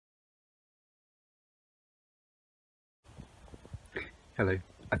Hello.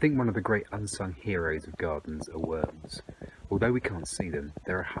 I think one of the great unsung heroes of gardens are worms. Although we can't see them,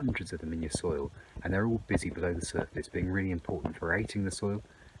 there are hundreds of them in your soil, and they're all busy below the surface, being really important for aerating the soil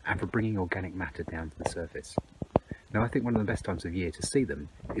and for bringing organic matter down to the surface. Now I think one of the best times of year to see them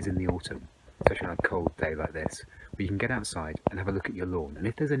is in the autumn, especially on a cold day like this, where you can get outside and have a look at your lawn, and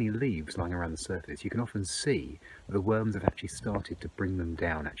if there's any leaves lying around the surface, you can often see that the worms have actually started to bring them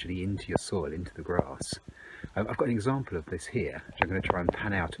down actually into your soil, into the grass. I've got an example of this here, which I'm going to try and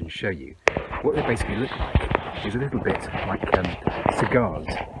pan out and show you. What they basically look like is a little bit like cigars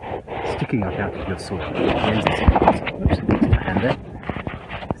sticking up out of your soil. The ends of cigars. Oops, put my hand there.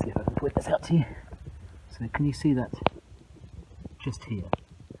 Let's see if I can point this out to you. So can you see that just here?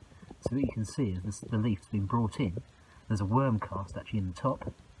 So what you can see is the leaf's been brought in. There's a worm cast actually in the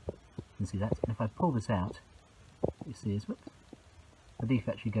top. You can see that. And if I pull this out, what you see is whoops, the leaf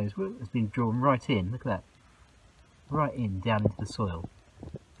actually goes, whoop, it's been drawn right in. Look at that. Right in, down into the soil. So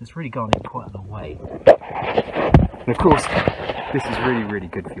it's really gone in quite a long way. And of course, this is really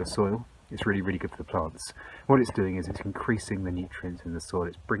good for your soil. It's really good for the plants. What it's doing is it's increasing the nutrients in the soil.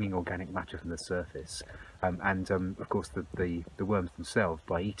 It's bringing organic matter from the surface. Of course, the worms themselves,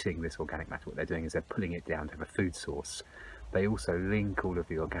 by eating this organic matter, what they're doing is they're pulling it down to have a food source. They also link all of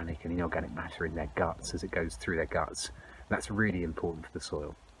the organic and inorganic matter in their guts as it goes through their guts. That's really important for the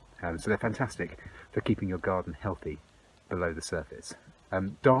soil. So they're fantastic for keeping your garden healthy below the surface.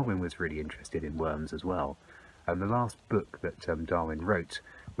 Darwin was really interested in worms as well. The last book that Darwin wrote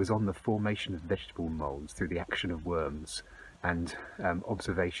was on the formation of vegetable moulds through the action of worms and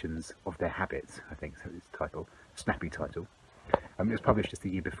observations of their habits, I think so it's the title, snappy title. It was published just a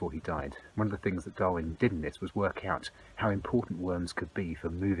year before he died. One of the things that Darwin did in this was work out how important worms could be for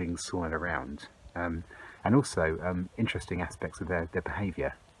moving soil around, and also interesting aspects of their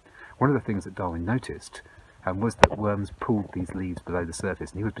behaviour. One of the things that Darwin noticed was that worms pulled these leaves below the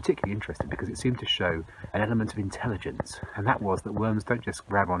surface, and he was particularly interested because it seemed to show an element of intelligence, and that was that worms don't just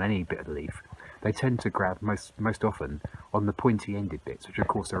grab on any bit of the leaf, they tend to grab most often on the pointy-ended bits, which of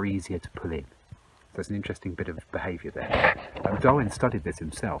course are easier to pull in. So it's an interesting bit of behaviour there. Darwin studied this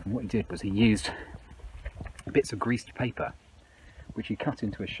himself, and what he did was he used bits of greased paper, which he cut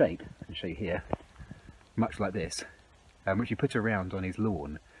into a shape, I can show you here, much like this, which he put around on his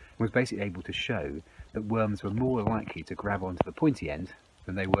lawn, was basically able to show that worms were more likely to grab onto the pointy end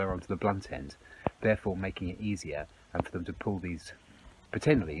than they were onto the blunt end, therefore making it easier for them to pull these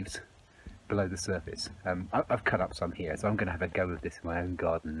pretend leaves below the surface. I've cut up some here, so I'm going to have a go of this in my own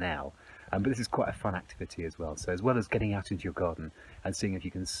garden now. But this is quite a fun activity as well. So as well as getting out into your garden and seeing if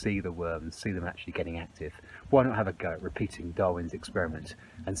you can see the worms, see them actually getting active, why not have a go at repeating Darwin's experiment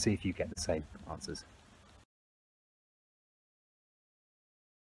and see if you get the same answers.